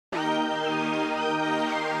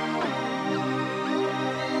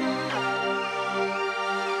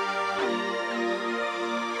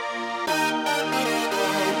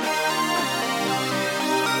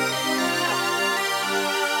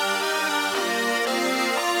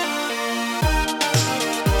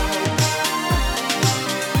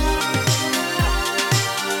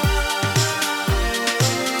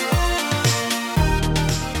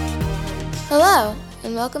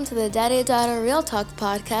welcome to the Daddy Daughter Real Talk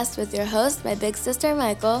podcast with your host, my big sister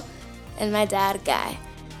Michael, and my dad Guy.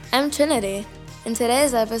 I'm Trinity. In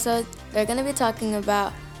today's episode, we're going to be talking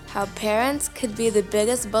about how parents could be the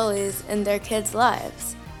biggest bullies in their kids'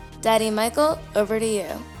 lives. Daddy Michael, over to you.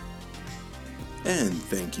 And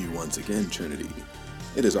thank you once again, Trinity.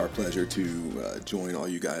 It is our pleasure to join all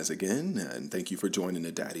you guys again, and thank you for joining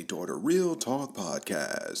the Daddy Daughter Real Talk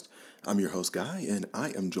podcast. I'm your host, Guy, and I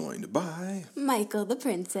am joined by... Michael the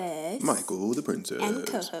Princess. Michael the Princess. And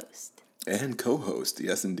co-host. And co-host,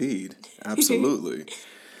 yes indeed. Absolutely.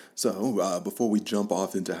 So, before we jump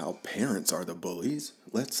off into how parents are the bullies,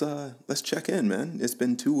 let's check in, man. It's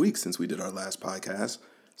been 2 weeks since we did our last podcast.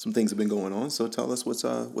 Some things have been going on, so tell us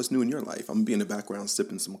what's new in your life. I'm going to be in the background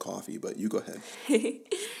sipping some coffee, but you go ahead.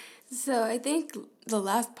 So I think the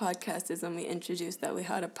last podcast is when we introduced that we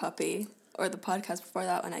had a puppy, or the podcast before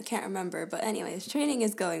that one, I can't remember. But anyways, training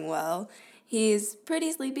is going well. He's pretty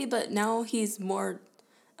sleepy, but now he's more,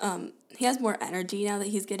 he has more energy now that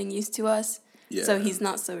he's getting used to us. Yeah. So he's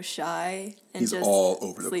not so shy and he's just all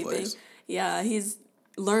over sleeping. The place. Yeah, he's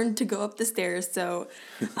learned to go up the stairs, so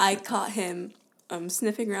I caught him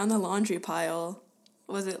sniffing around the laundry pile.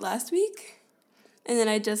 Was it last week? And then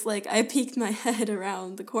I peeked my head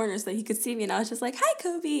around the corner so that he could see me, and I was just like, "Hi,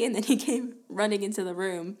 Kobe!" And then he came running into the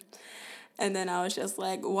room. And then I was just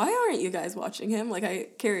like, why aren't you guys watching him? Like, I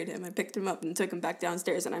carried him, I picked him up and took him back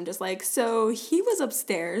downstairs, and I'm just like, so he was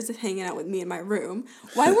upstairs hanging out with me in my room.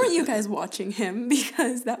 Why weren't you guys watching him?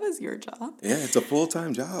 Because that was your job. Yeah, it's a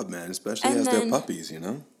full-time job, man, especially as they're puppies, you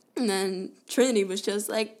know? And then Trinity was just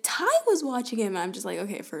like, Ty was watching him. And I'm just like,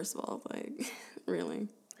 okay, first of all, like, really?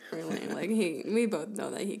 Like, we both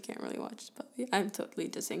know that he can't really watch the puppy. I'm totally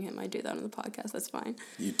dissing him. I do that on the podcast. That's fine.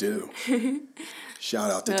 You do.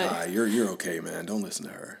 Shout out to Ty. You're okay, man. Don't listen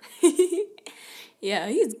to her. Yeah,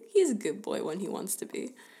 he's a good boy when he wants to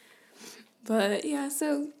be. But yeah,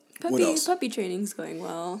 so puppy training's going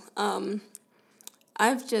well.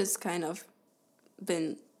 I've just kind of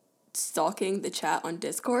been stalking the chat on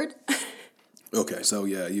Discord. Okay, so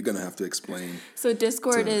yeah, you're going to have to explain. So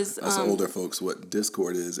Discord is... us older folks what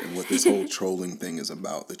Discord is and what this whole trolling thing is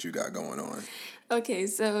about that you got going on. Okay,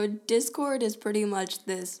 so Discord is pretty much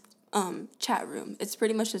this chat room. It's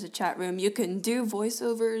pretty much just a chat room. You can do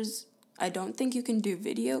voiceovers. I don't think you can do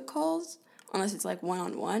video calls unless it's like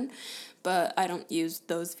one-on-one, but I don't use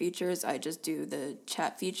those features. I just do the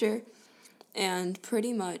chat feature. And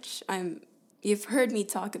pretty much you've heard me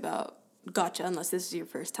talk about Gotcha, unless this is your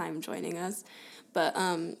first time joining us. But,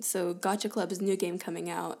 so Gotcha Club is a new game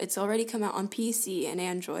coming out. It's already come out on PC and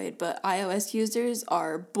Android, but iOS users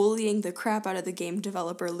are bullying the crap out of the game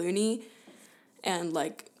developer Looney and,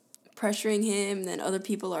 like, pressuring him. Then other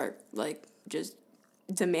people are, like, just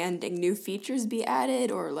demanding new features be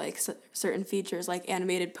added, or, like, certain features, like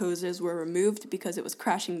animated poses, were removed because it was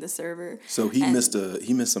crashing the server. So he missed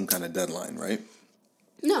some kind of deadline, right?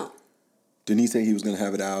 No. Didn't he say he was going to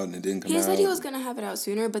have it out and it didn't come out? He said he was going to have it out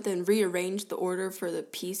sooner, but then rearranged the order for the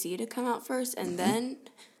PC to come out first and then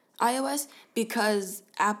iOS, because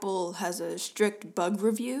Apple has a strict bug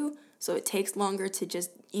review, so it takes longer to just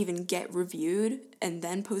even get reviewed and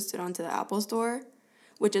then post it onto the Apple Store,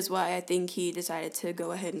 which is why I think he decided to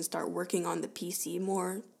go ahead and start working on the PC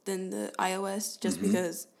more than the iOS, just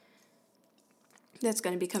because that's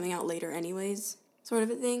going to be coming out later anyways, sort of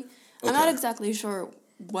a thing. Okay. I'm not exactly sure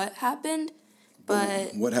what happened,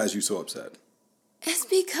 but... What has you so upset? It's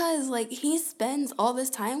because, like, he spends all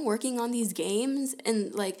this time working on these games,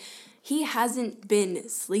 and, like, he hasn't been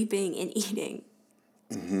sleeping and eating.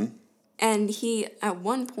 Mm-hmm. And he, at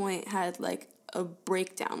one point, had, like, a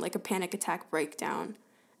breakdown, like a panic attack breakdown.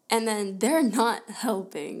 And then they're not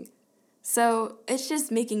helping. So it's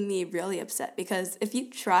just making me really upset, because if you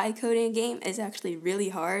try coding a game, it's actually really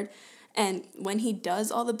hard. And when he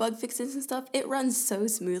does all the bug fixes and stuff, it runs so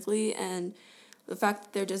smoothly. And the fact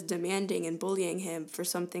that they're just demanding and bullying him for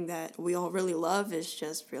something that we all really love is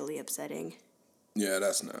just really upsetting. Yeah,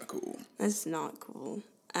 that's not cool. That's not cool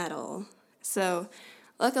at all. So,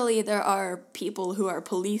 luckily, there are people who are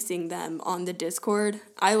policing them on the Discord.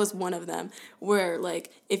 I was one of them, where,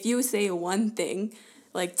 like, if you say one thing,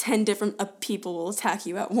 like 10 different people will attack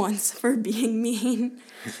you at once for being mean.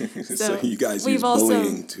 So you guys use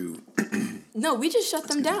bullying to... No, we just shut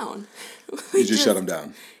them down. You just shut them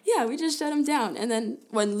down? Yeah, we just shut them down. And then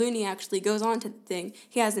when Looney actually goes on to the thing,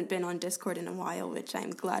 he hasn't been on Discord in a while, which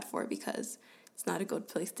I'm glad for, because it's not a good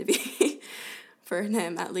place to be for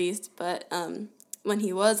him, at least. But when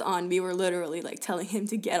he was on, we were literally, like, telling him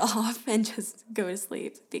to get off and just go to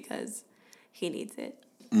sleep because he needs it.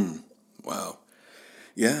 Wow.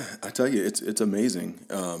 Yeah, I tell you, it's amazing.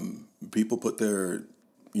 People put their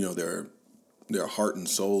their heart and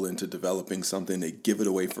soul into developing something. They give it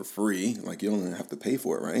away for free. Like, you don't even have to pay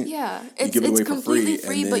for it, right? Yeah, you give it away completely for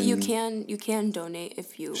free, and but then, you can donate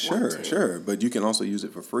if you want to. Sure, but you can also use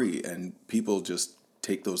it for free, and people just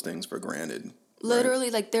take those things for granted. Literally,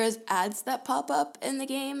 like, there's ads that pop up in the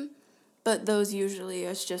game, but those usually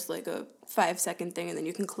is just like a 5-second thing, and then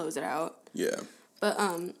you can close it out. Yeah. But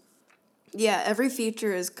yeah, every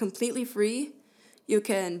feature is completely free. You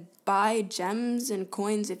can buy gems and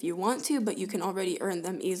coins if you want to, but you can already earn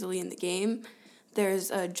them easily in the game. There's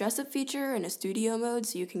a dress-up feature and a studio mode,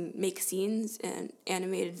 so you can make scenes and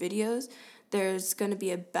animated videos. There's going to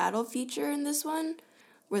be a battle feature in this one,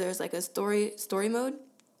 where there's like a story mode.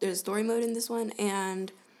 There's a story mode in this one,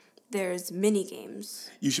 and there's mini games.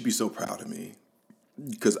 You should be so proud of me.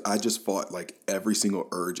 Because I just fought like every single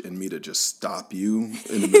urge in me to just stop you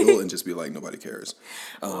in the middle and just be like, nobody cares.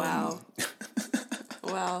 Wow.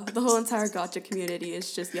 Wow. The whole entire gotcha community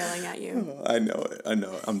is just yelling at you. I know it.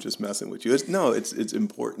 I'm just messing with you. It's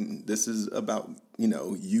important. This is about,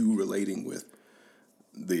 you relating with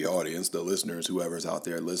the audience, the listeners, whoever's out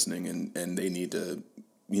there listening, and they need to,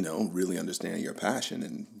 really understand your passion.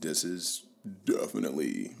 And this is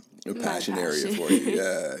definitely a passion area for you.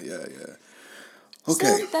 Yeah. Okay.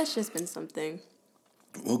 So that's just been something.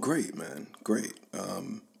 Well, great, man. Great.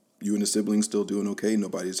 You and the siblings still doing okay?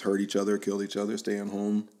 Nobody's hurt each other, killed each other, staying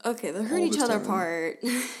home? Okay, the hurt each other part.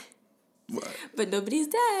 What? But nobody's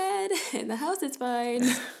dead. In the house, it's fine.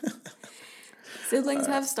 Siblings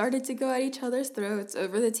have started to go at each other's throats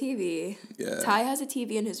over the TV. Yeah. Ty has a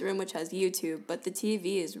TV in his room which has YouTube, but the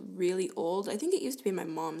TV is really old. I think it used to be my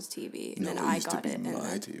mom's TV, and then I got it.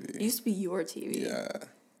 My TV. It used to be your TV. Yeah.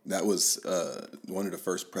 That was one of the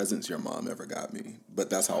first presents your mom ever got me. But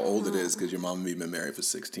that's how old it is, because your mom and me have been married for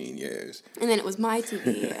 16 years. And then it was my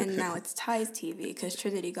TV, and now it's Ty's TV, because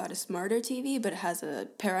Trinity got a smarter TV, but it has a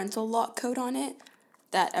parental lock code on it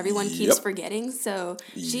that everyone keeps forgetting. So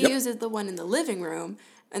she uses the one in the living room,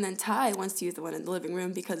 and then Ty wants to use the one in the living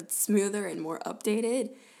room because it's smoother and more updated.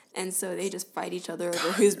 And so they just fight each other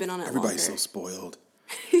over who's been on it Everybody's longer. so spoiled.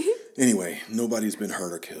 Anyway, nobody's been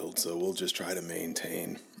hurt or killed, so we'll just try to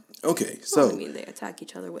maintain. Okay, so... Well, I mean, they attack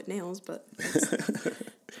each other with nails, but...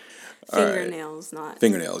 fingernails, not...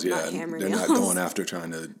 Fingernails, yeah. Not hammer They're nails. not going after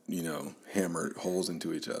trying to, hammer holes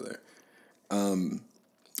into each other.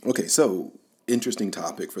 Okay, so, interesting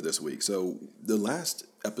topic for this week. So, the last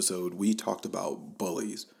episode, we talked about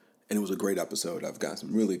bullies, and it was a great episode. I've got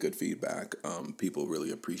some really good feedback. People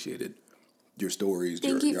really appreciated your stories,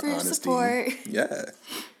 Thank you your for your honesty. support. Yeah.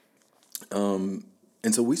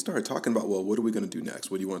 And so we started talking about, well, what are we going to do next?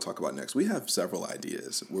 What do you want to talk about next? We have several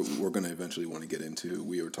ideas we're going to eventually want to get into.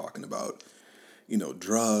 We were talking about,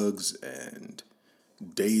 drugs and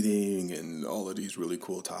dating and all of these really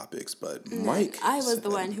cool topics. But Mike... I was the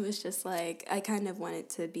one who was just like, I kind of want it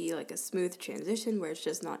to be like a smooth transition where it's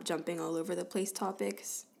just not jumping all over the place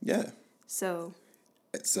topics. Yeah. So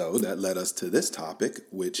that led us to this topic,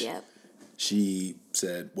 which... Yep. She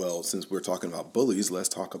said, well, since we're talking about bullies, let's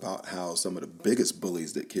talk about how some of the biggest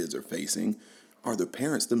bullies that kids are facing are the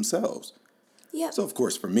parents themselves. Yep. So, of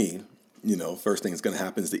course, for me, first thing that's going to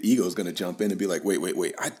happen is the ego is going to jump in and be like,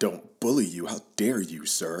 wait, I don't bully you. How dare you,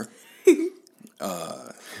 sir?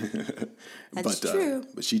 That's true.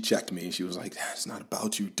 But she checked me and she was like, it's not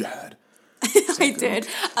about you, Dad. I did.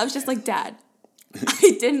 I was just like, Dad.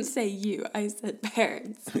 I didn't say you. I said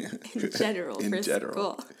parents in general for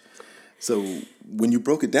school. So when you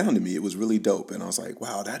broke it down to me, it was really dope. And I was like,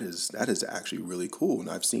 wow, that is actually really cool. And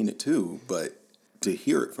I've seen it too. But to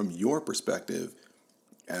hear it from your perspective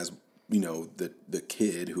as, the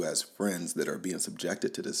kid who has friends that are being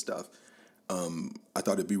subjected to this stuff, I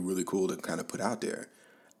thought it'd be really cool to kind of put out there.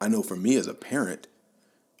 I know for me as a parent,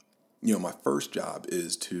 my first job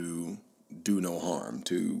is to do no harm,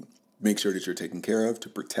 to make sure that you're taken care of, to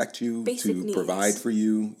protect you, Basic to needs. provide for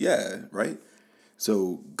you. Yeah, right?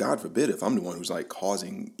 So, God forbid, if I'm the one who's like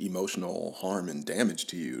causing emotional harm and damage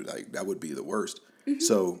to you, like that would be the worst. Mm-hmm.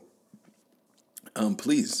 So,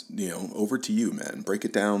 please, over to you, man. Break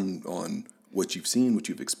it down on what you've seen, what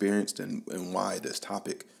you've experienced, and why this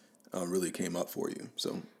topic really came up for you.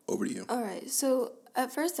 So, over to you. All right. So,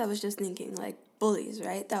 at first I was just thinking like bullies,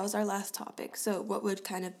 right? That was our last topic. So, what would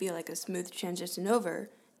kind of be like a smooth transition over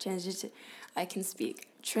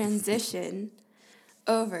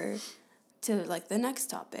to like the next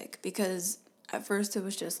topic, because at first it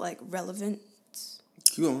was just like relevance,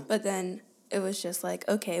 but then it was just like,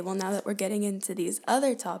 okay, well, now that we're getting into these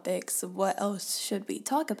other topics, what else should we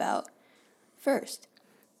talk about first?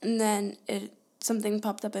 And then something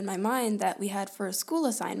popped up in my mind that we had for a school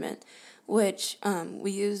assignment, which we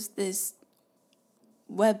used this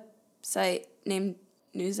website named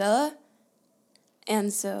Newsella.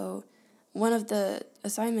 And so one of the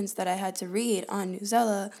assignments that I had to read on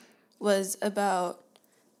Newsella was about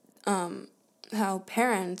how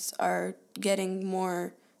parents are getting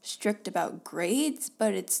more strict about grades,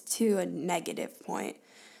 but it's to a negative point.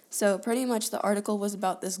 So pretty much the article was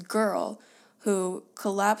about this girl who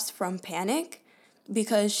collapsed from panic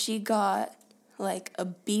because she got like a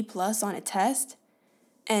B+ on a test,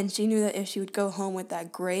 and she knew that if she would go home with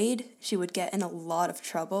that grade, she would get in a lot of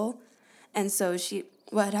trouble. And so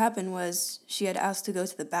what had happened was she had asked to go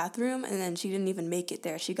to the bathroom, and then she didn't even make it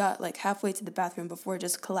there. She got like halfway to the bathroom before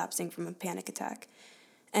just collapsing from a panic attack.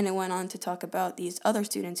 And it went on to talk about these other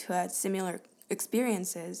students who had similar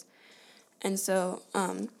experiences. And so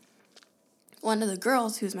one of the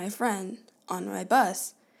girls who's my friend on my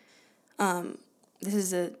bus, this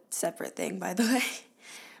is a separate thing, by the way,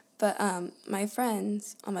 but my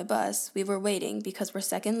friends on my bus, we were waiting because we're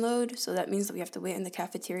second load, so that means that we have to wait in the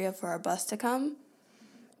cafeteria for our bus to come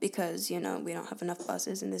because, we don't have enough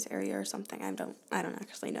buses in this area or something. I don't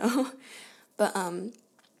actually know. But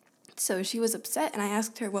so she was upset, and I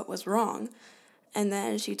asked her what was wrong. And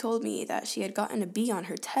then she told me that she had gotten a B on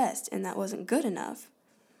her test, and that wasn't good enough.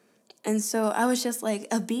 And so I was just like,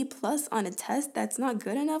 a B+ on a test? That's not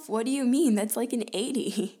good enough? What do you mean? That's like an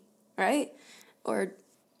 80, right? Or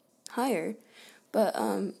higher. But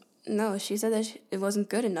no, she said that it wasn't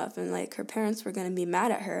good enough, and like her parents were going to be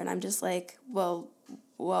mad at her. And I'm just like, well,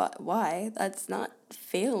 why? That's not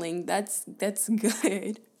failing. That's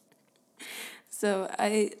good. So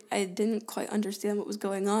I didn't quite understand what was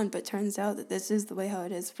going on, but turns out that this is the way how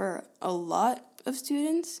it is for a lot of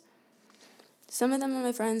students. Some of them are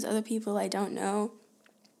my friends, other people I don't know.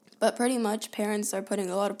 But pretty much parents are putting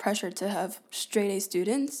a lot of pressure to have straight A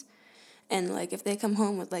students. And like if they come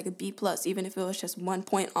home with like a B+, even if it was just 1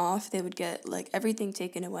 point off, they would get like everything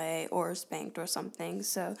taken away or spanked or something.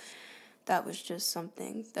 So that was just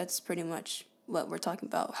something. That's pretty much what we're talking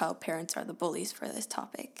about, how parents are the bullies for this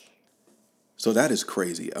topic. So that is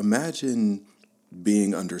crazy. Imagine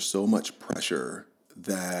being under so much pressure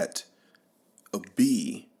that a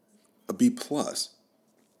B plus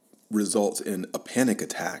results in a panic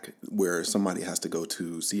attack where somebody has to go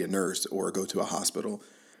to see a nurse or go to a hospital.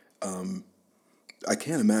 I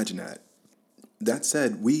can't imagine that. That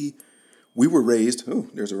said, we were raised. Oh,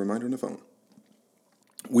 there's a reminder on the phone.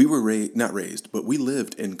 We were not raised, but we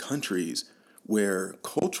lived in countries where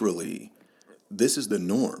culturally this is the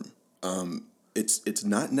norm. It's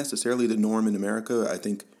not necessarily the norm in America. I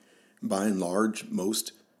think by and large,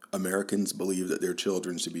 most Americans believe that their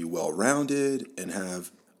children should be well-rounded and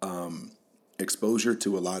have exposure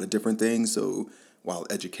to a lot of different things. So while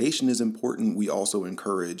education is important, we also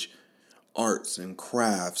encourage arts and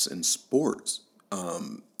crafts and sports,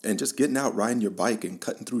 and just getting out, riding your bike and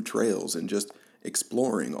cutting through trails and just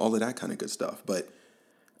exploring, all of that kind of good stuff. But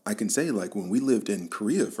I can say, like, when we lived in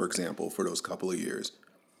Korea, for example, for those couple of years,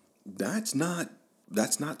 that's not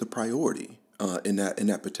the priority in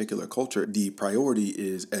that particular culture. The priority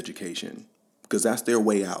is education because that's their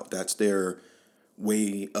way out. That's their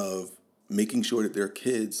way of making sure that their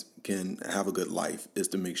kids can have a good life, is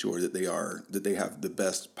to make sure that they have the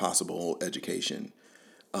best possible education.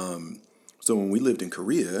 So when we lived in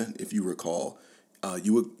Korea, if you recall,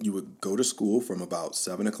 you would go to school from about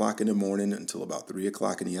 7:00 in the morning until about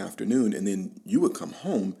 3:00 in the afternoon, and then you would come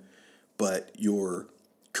home. But your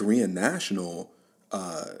Korean national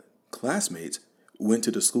classmates went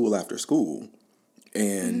to the school after school,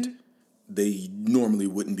 and they normally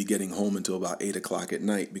wouldn't be getting home until about 8:00 at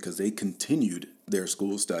night because they continued their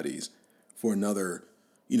school studies for another,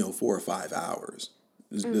 4 or 5 hours.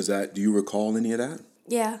 Do you recall any of that?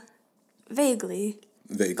 Yeah, vaguely.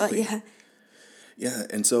 Vaguely. But yeah. Yeah,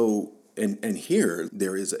 and so, and here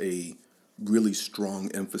there is a really strong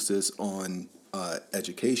emphasis on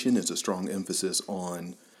education. It's a strong emphasis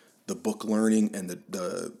on the book learning and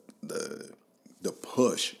the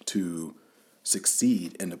push to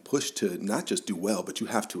succeed and the push to not just do well, but you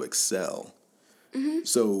have to excel.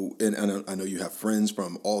 So, and I know you have friends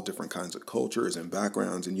from all different kinds of cultures and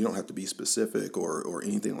backgrounds, and you don't have to be specific or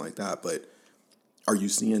anything like that, but are you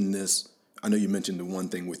seeing this? I know you mentioned the one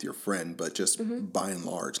thing with your friend, but just by and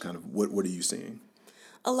large, kind of what are you seeing?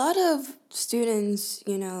 A lot of students,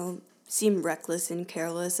 seem reckless and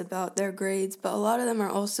careless about their grades, but a lot of them are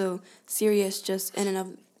also serious just in and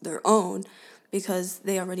of their own because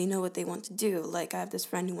they already know what they want to do. Like, I have this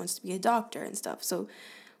friend who wants to be a doctor and stuff. So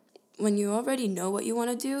when you already know what you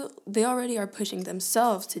want to do, they already are pushing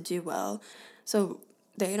themselves to do well. So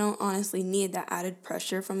they don't honestly need that added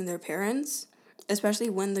pressure from their parents, especially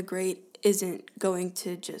when the grade isn't going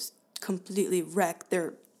to just completely wreck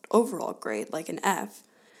their overall grade, like an F.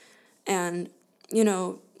 And, you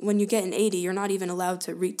know, when you get an 80, you're not even allowed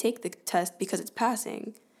to retake the test because it's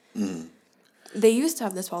passing. They used to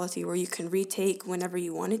have this policy where you can retake whenever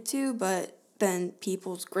you wanted to, but then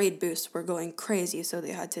people's grade boosts were going crazy, so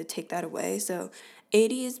they had to take that away. So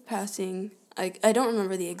 80 is passing. I don't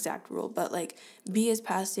remember the exact rule, but, like, B is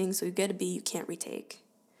passing, so you get a B, you can't retake.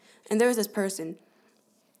 And there was this person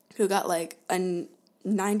who got, like, a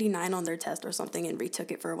 99 on their test or something and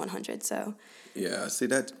retook it for a 100, so... Yeah, see,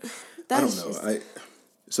 that I don't know.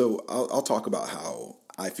 So I'll talk about how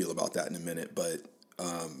I feel about that in a minute, but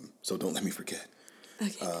so don't let me forget.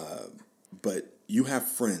 Okay. But you have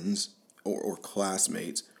friends or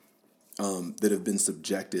classmates that have been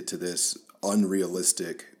subjected to this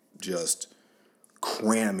unrealistic, just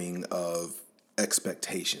cramming of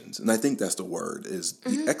expectations. And I think that's the word, is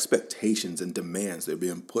the expectations and demands that are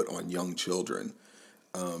being put on young children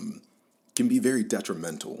can be very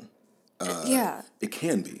detrimental. Yeah. It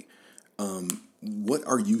can be. What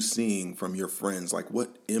are you seeing from your friends? Like,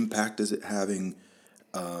 what impact is it having?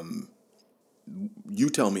 You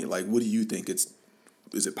tell me, like, what do you think? Is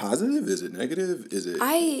it positive? Is it negative? Is it...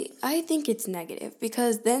 I think it's negative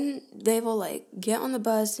because then they will, like, get on the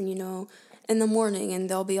bus and, you know, in the morning and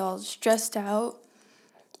they'll be all stressed out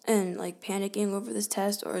and, like, panicking over this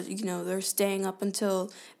test, or, you know, they're staying up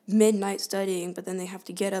until midnight studying, but then they have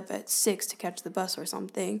to get up at 6 to catch the bus or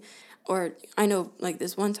something. Or I know, like,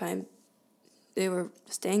 this one time they were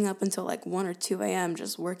staying up until, like, 1 or 2 a.m.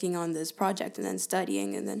 just working on this project and then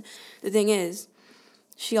studying. And then the thing is,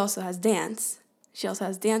 she also has dance. She also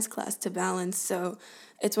has dance class to balance. So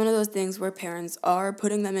it's one of those things where parents are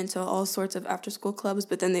putting them into all sorts of after-school clubs,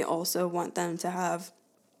 but then they also want them to have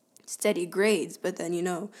steady grades. But then, you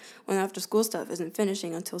know, when after-school stuff isn't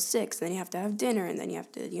finishing until 6, then you have to have dinner, and then you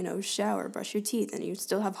have to, you know, shower, brush your teeth, and you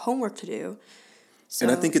still have homework to do. So,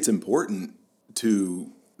 and I think it's important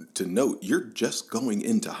to note, you're just going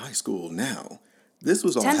into high school now. This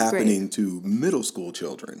was all happening grade. To middle school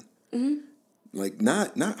children. Like,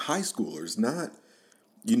 not high schoolers, not,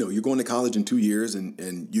 you know, you're going to college in 2 years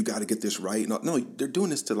and you got to get this right. No, they're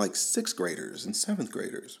doing this to, like, 6th graders and 7th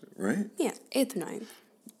graders, right? Yeah, 8th and 9th.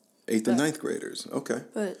 8th and 9th graders, okay.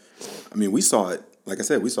 But I mean, we saw it, like I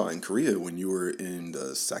said, we saw it in Korea when you were in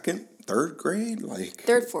the 2nd, 3rd grade. Like,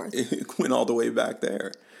 3rd, 4th. It went all the way back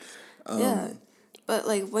there. Yeah, but,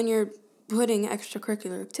 like, when you're putting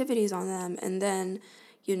extracurricular activities on them, and then,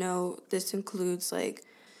 you know, this includes, like,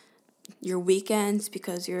 your weekends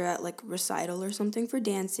because you're at, like, recital or something for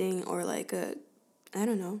dancing, or, like, I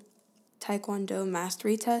don't know, taekwondo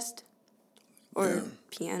mastery test, or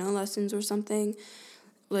piano lessons or something.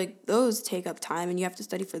 Like, those take up time, and you have to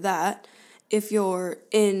study for that. If you're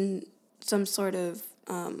in some sort of,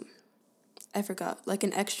 I forgot, like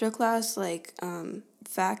an extra class, like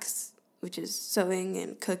FACS, which is sewing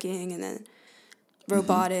and cooking, and then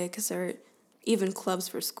robotics, or even clubs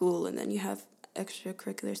for school, and then you have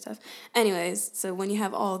extracurricular stuff. Anyways, so when you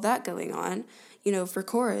have all that going on, you know, for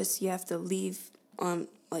chorus, you have to leave on,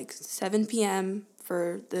 like, 7 p.m.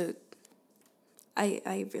 for the,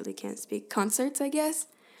 I really can't speak, concerts, I guess.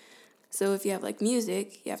 So if you have, like,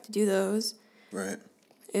 music, you have to do those. Right.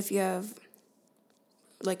 If you have,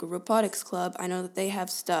 like, a robotics club, I know that they have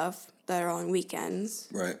stuff that are on weekends.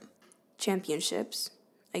 Right. Championships,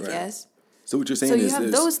 I guess. So what you're saying is... So you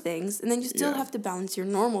have those things, and then you still have to balance your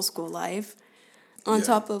normal school life on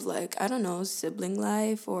top of, like, I don't know, sibling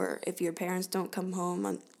life, or if your parents don't come home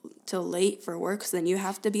until late for work, so then you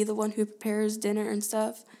have to be the one who prepares dinner and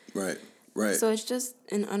stuff. Right. Right. So it's just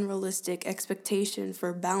an unrealistic expectation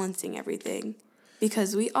for balancing everything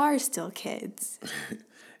because we are still kids.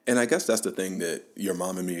 And I guess that's the thing that your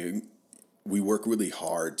mom and me, we work really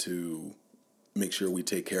hard to make sure we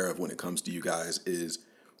take care of when it comes to you guys, is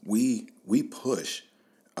we push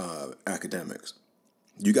academics.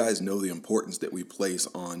 You guys know the importance that we place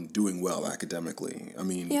on doing well academically. I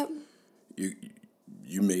mean,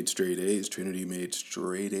 you made straight A's, Trinity made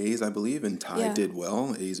straight A's, I believe, and Ty did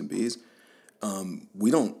well, A's and B's.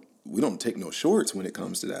 We don't take no shorts when it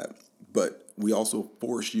comes to that, but we also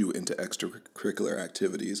force you into extracurricular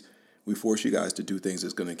activities. We force you guys to do things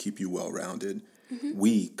that's going to keep you well-rounded.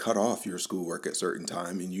 We cut off your schoolwork at certain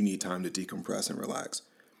time, and you need time to decompress and relax.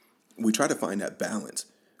 We try to find that balance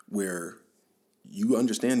where you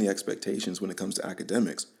understand the expectations when it comes to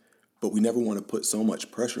academics, but we never want to put so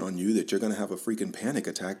much pressure on you that you're going to have a freaking panic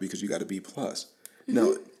attack because you got a B+.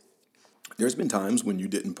 Now, there's been times when you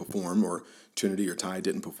didn't perform, or Trinity or Ty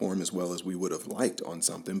didn't perform as well as we would have liked on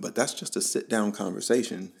something, but that's just a sit-down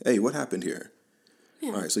conversation. Hey, what happened here?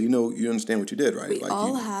 Yeah. All right, so you understand what you did, right? We like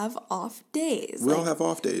all have off days. We all have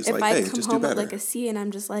off days. If Like, I hey, come just do home with better. like a C and I'm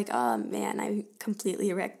just like, oh man, I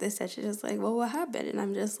completely wrecked this session. Just like, well, what happened? And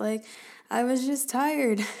I'm just like, I was just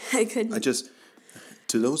tired. I couldn't.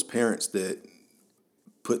 To those parents that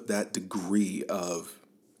put that degree of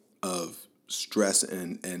stress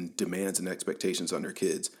and demands and expectations on their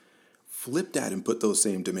kids, flip that and put those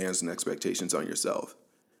same demands and expectations on yourself.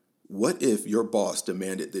 What if your boss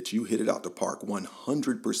demanded that you hit it out the park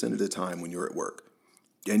 100% of the time when you're at work?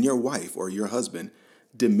 And your wife or your husband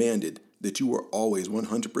demanded that you were always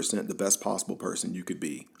 100% the best possible person you could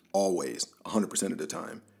be, always, 100% of the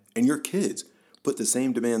time. And your kids put the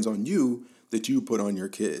same demands on you that you put on your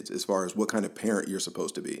kids as far as what kind of parent you're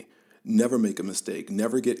supposed to be. Never make a mistake,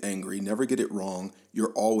 never get angry, never get it wrong.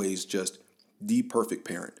 You're always just the perfect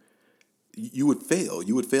parent. You would fail.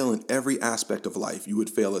 You would fail in every aspect of life. You would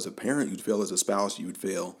fail as a parent, you'd fail as a spouse, you would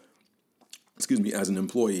fail, as an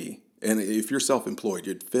employee. And if you're self-employed,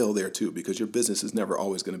 you'd fail there too, because your business is never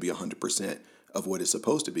always going to be 100% of what it's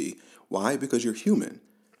supposed to be. Why? Because you're human.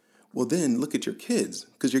 Well, then look at your kids,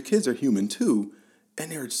 because your kids are human too,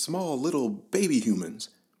 and they're small little baby humans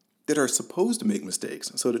that are supposed to make mistakes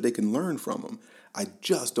so that they can learn from them. I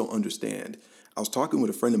just don't understand. I was talking with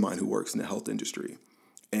a friend of mine who works in the health industry,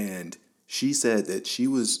 and she said that she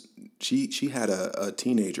had a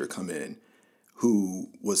teenager come in who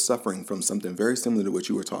was suffering from something very similar to what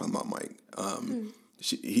you were talking about, Mike.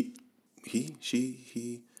 He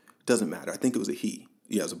doesn't matter. I think it was a he.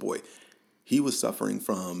 Yeah, it was a boy. He was suffering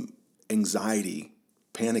from anxiety,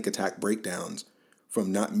 panic attack breakdowns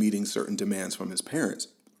from not meeting certain demands from his parents.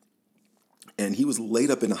 And he was laid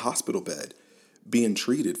up in a hospital bed being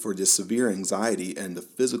treated for this severe anxiety and the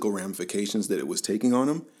physical ramifications that it was taking on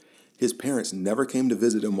him. His parents never came to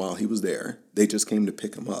visit him while he was there. They just came to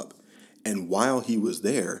pick him up. And while he was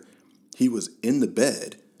there, he was in the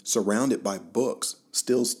bed, surrounded by books,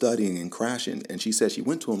 still studying and crashing. And she said she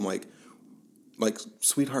went to him like,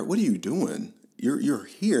 sweetheart, what are you doing? You're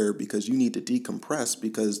here because you need to decompress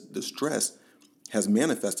because the stress has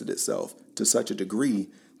manifested itself to such a degree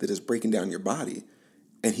that it's breaking down your body.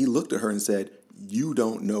 And he looked at her and said, you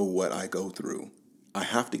don't know what I go through. I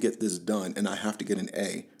have to get this done and I have to get an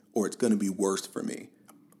A or it's going to be worse for me.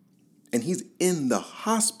 And he's in the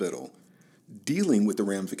hospital dealing with the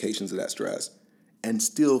ramifications of that stress and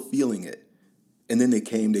still feeling it. And then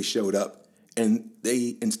they showed up, and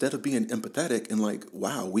they, instead of being empathetic and like,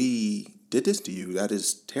 wow, we did this to you, that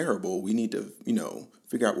is terrible, we need to,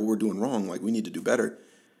 figure out what we're doing wrong, like we need to do better.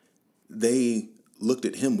 They looked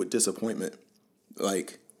at him with disappointment,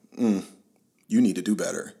 like, you need to do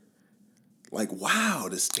better. Like, wow,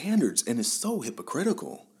 the standards, and it's so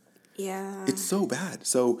hypocritical. Yeah. It's so bad.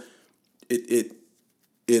 So it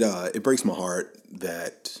breaks my heart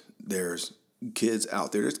that there's kids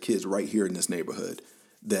out there. There's kids right here in this neighborhood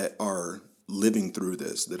that are living through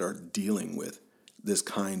this, that are dealing with this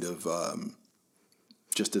kind of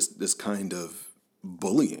this kind of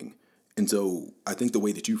bullying. And so I think the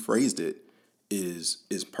way that you phrased it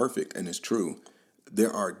is perfect and is true.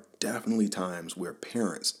 There are definitely times where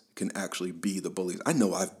parents can actually be the bullies. I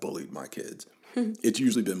know I've bullied my kids. It's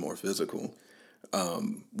usually been more physical.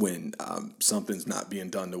 When something's not being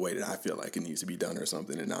done the way that I feel like it needs to be done or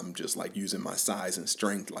something, and I'm just like using my size and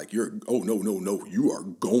strength, like no, you are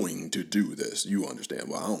going to do this. You understand?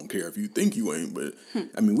 Well, I don't care if you think you ain't, but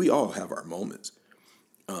I mean, we all have our moments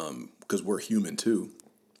because we're human too.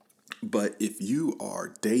 But if you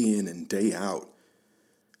are day in and day out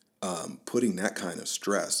putting that kind of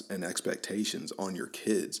stress and expectations on your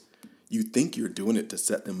kids, you think you're doing it to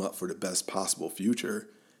set them up for the best possible future.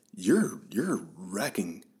 You're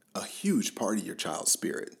wrecking a huge part of your child's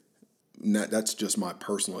spirit. That's just my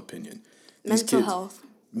personal opinion. Mental health.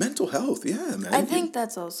 Mental health, yeah, man. I think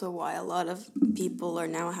that's also why a lot of people are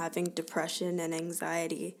now having depression and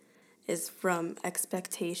anxiety is from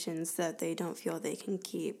expectations that they don't feel they can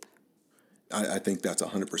keep. I think that's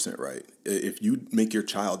 100% right. If you make your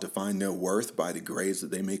child define their worth by the grades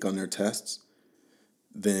that they make on their tests,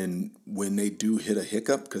 then when they do hit a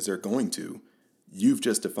hiccup, because they're going to, you've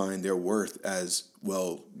just defined their worth as,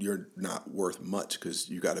 well, you're not worth much because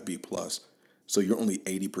you got a B+. So you're only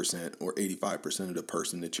 80% or 85% of the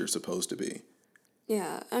person that you're supposed to be.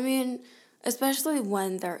 Yeah, I mean, especially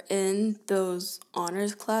when they're in those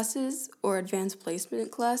honors classes or advanced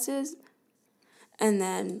placement classes. And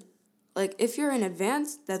then, like, if you're in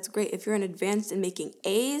advanced, that's great. If you're in advanced in making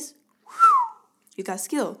A's, you got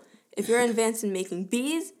skill. If you're advanced in making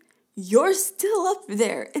B's, you're still up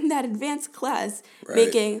there in that advanced class, right,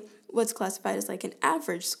 making what's classified as like an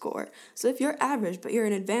average score. So if you're average, but you're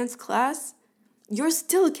in advanced class, you're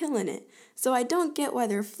still killing it. So I don't get why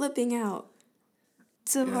they're flipping out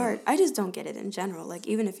so hard. I just don't get it in general. Like,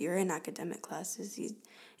 even if you're in academic classes,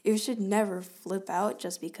 you should never flip out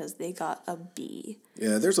just because they got a B.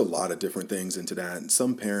 Yeah, there's a lot of different things into that. And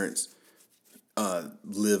some parents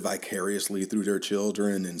live vicariously through their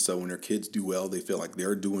children, and so when their kids do well, they feel like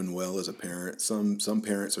they're doing well as a parent. Some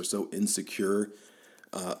parents are so insecure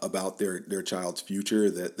about their child's future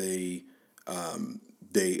that they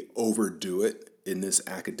overdo it in this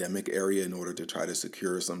academic area in order to try to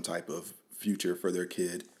secure some type of future for their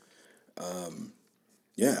kid. And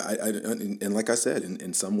like I said,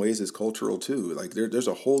 in some ways it's cultural too. Like there's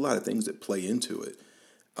a whole lot of things that play into it.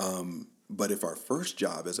 But if our first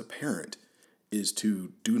job as a parent is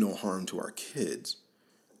to do no harm to our kids,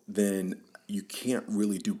 then you can't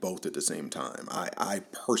really do both at the same time. I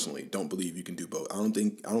personally don't believe you can do both. I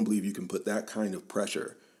don't believe you can put that kind of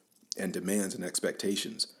pressure and demands and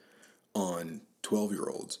expectations on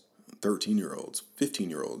 12-year-olds, 13-year-olds,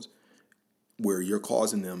 15-year-olds, where you're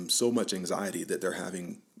causing them so much anxiety that they're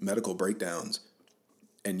having medical breakdowns,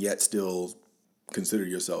 and yet still consider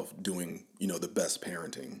yourself doing, the best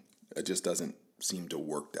parenting. It just doesn't seem to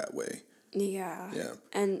work that way. Yeah. Yeah.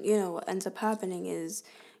 And, what ends up happening is,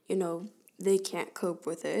 they can't cope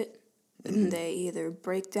with it. And they either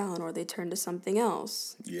break down or they turn to something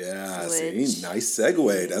else. Yeah, see, nice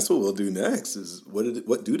segue. That's what we'll do next. Is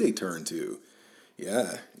what do they turn to?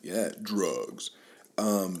 Yeah, drugs,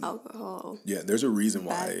 alcohol. Yeah, there's a reason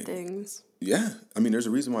why. Bad things. Yeah, I mean, there's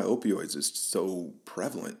a reason why opioids is so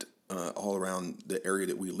prevalent all around the area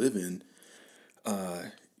that we live in.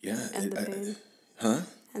 And the pain. Huh?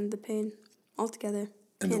 And the pain altogether.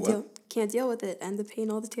 And Can't deal with it, and the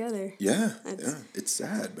pain altogether. Yeah, it's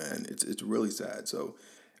sad, man. It's really sad. So,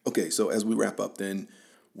 okay, so as we wrap up, then,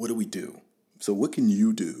 what do we do? So, what can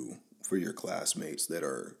you do for your classmates that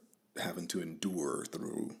are having to endure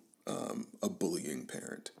through a bullying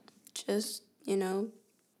parent? Just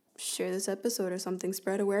share this episode or something.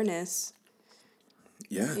 Spread awareness.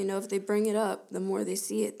 Yeah. If they bring it up, the more they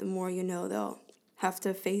see it, the more they'll have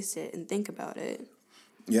to face it and think about it.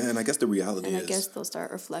 Yeah, and I guess the reality is... And I guess they'll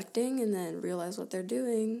start reflecting and then realize what they're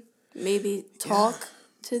doing. Maybe talk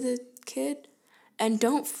to the kid and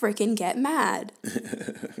don't freaking get mad.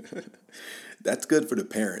 That's good for the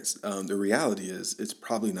parents. The reality is it's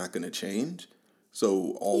probably not going to change.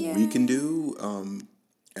 So all we can do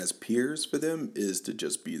as peers for them is to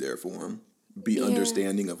just be there for them. Be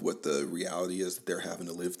understanding of what the reality is that they're having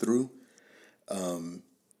to live through.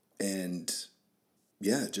 And...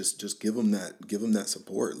 yeah, just give them that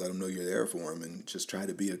support. Let them know you're there for them, and just try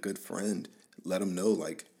to be a good friend. Let them know,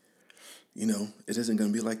 like, it isn't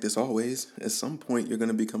going to be like this always. At some point, you're going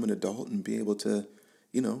to become an adult and be able to,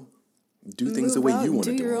 do things the way you want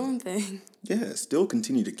to do. Do your own thing. Yeah, still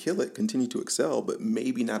continue to kill it, continue to excel, but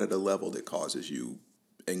maybe not at a level that causes you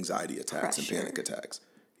anxiety attacks and panic attacks.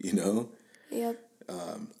 Yep.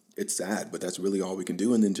 It's sad, but that's really all we can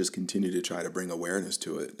do, and then just continue to try to bring awareness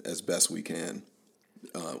to it as best we can.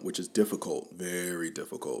 Which is difficult, very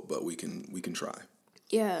difficult, but we can try.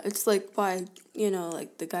 Yeah, it's like why,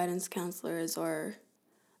 like the guidance counselors, or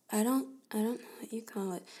I don't know what you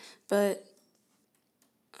call it, but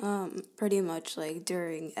pretty much like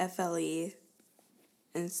during FLE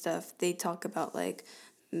and stuff, they talk about like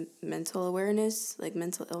mental awareness, like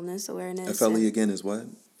mental illness awareness. FLE again is what?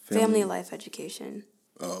 Family life education.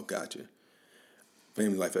 Oh, gotcha.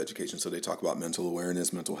 Family life education. So they talk about mental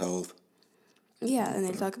awareness, mental health. Yeah, and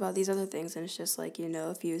they talk about these other things, and it's just like,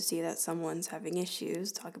 if you see that someone's having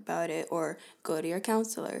issues, talk about it, or go to your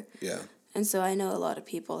counselor. Yeah. And so I know a lot of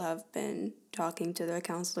people have been talking to their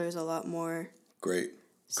counselors a lot more. Great.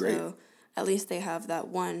 So at least they have that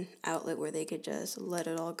one outlet where they could just let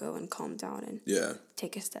it all go and calm down and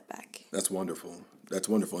take a step back. That's wonderful.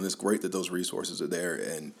 And it's great that those resources are there,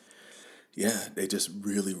 and yeah, they just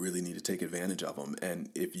really, really need to take advantage of them. And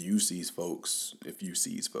if you see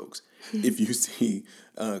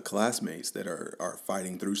classmates that are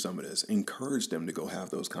fighting through some of this, encourage them to go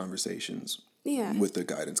have those conversations with the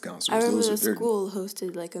guidance counselors. I remember the school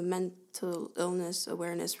hosted like a mental illness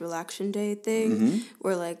awareness relaxation day thing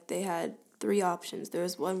where like they had 3 options. There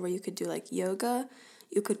was one where you could do like yoga.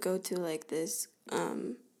 You could go to like this,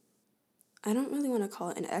 I don't really want to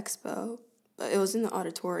call it an expo, but it was in the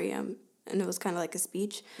auditorium. And it was kind of like a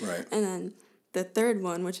speech. Right. And then the third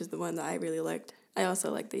one, which is the one that I really liked, I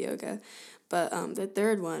also like the yoga, but the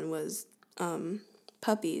third one was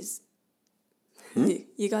puppies.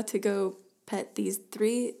 You got to go pet these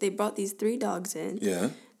 3, they brought these 3 dogs in.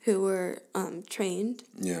 Yeah. Who were trained.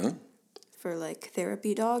 Yeah. for like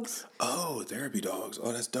therapy dogs. Oh, therapy dogs.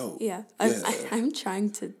 Oh, that's dope. Yeah. I'm trying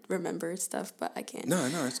to remember stuff, but I can't. No,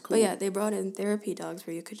 it's cool. But yeah, they brought in therapy dogs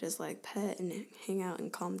where you could just like pet and hang out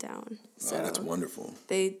and calm down. So that's wonderful.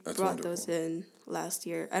 They brought those in last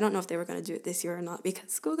year. I don't know if they were going to do it this year or not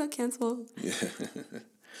because school got canceled. Yeah.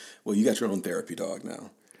 Well, you got your own therapy dog now.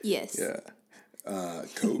 Yes. Yeah.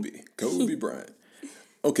 Kobe Bryant.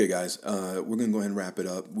 Okay, guys, we're going to go ahead and wrap it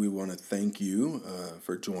up. We want to thank you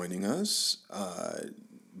for joining us.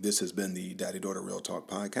 This has been the Daddy Daughter Real Talk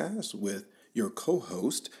podcast with your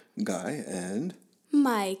co-host, Guy, and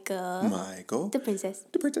Michael. The princess.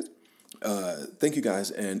 Thank you,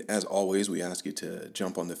 guys. And as always, we ask you to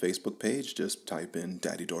jump on the Facebook page. Just type in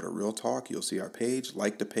Daddy Daughter Real Talk. You'll see our page.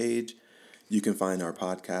 Like the page. You can find our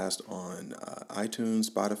podcast on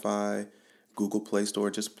iTunes, Spotify, Google Play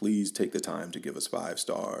Store. Just please take the time to give us 5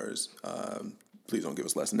 stars. Please don't give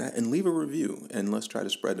us less than that. And leave a review. And let's try to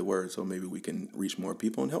spread the word so maybe we can reach more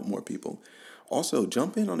people and help more people. Also,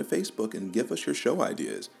 jump in on the Facebook and give us your show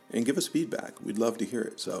ideas and give us feedback. We'd love to hear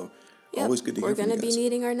it. So, always good to hear from you guys. We're going to be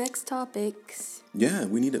needing our next topics. Yeah,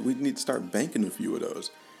 we need to start banking a few of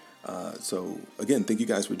those. So, again, thank you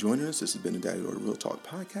guys for joining us. This has been the Daddy Daughter Real Talk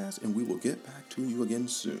podcast, and we will get back to you again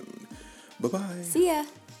soon. Bye-bye. See ya.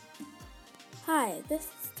 Hi, this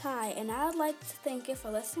is Ty, and I would like to thank you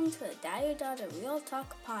for listening to the Daddy Daughter Real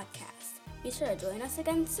Talk podcast. Be sure to join us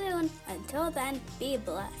again soon. Until then, be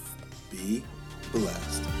blessed. Be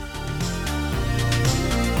blessed.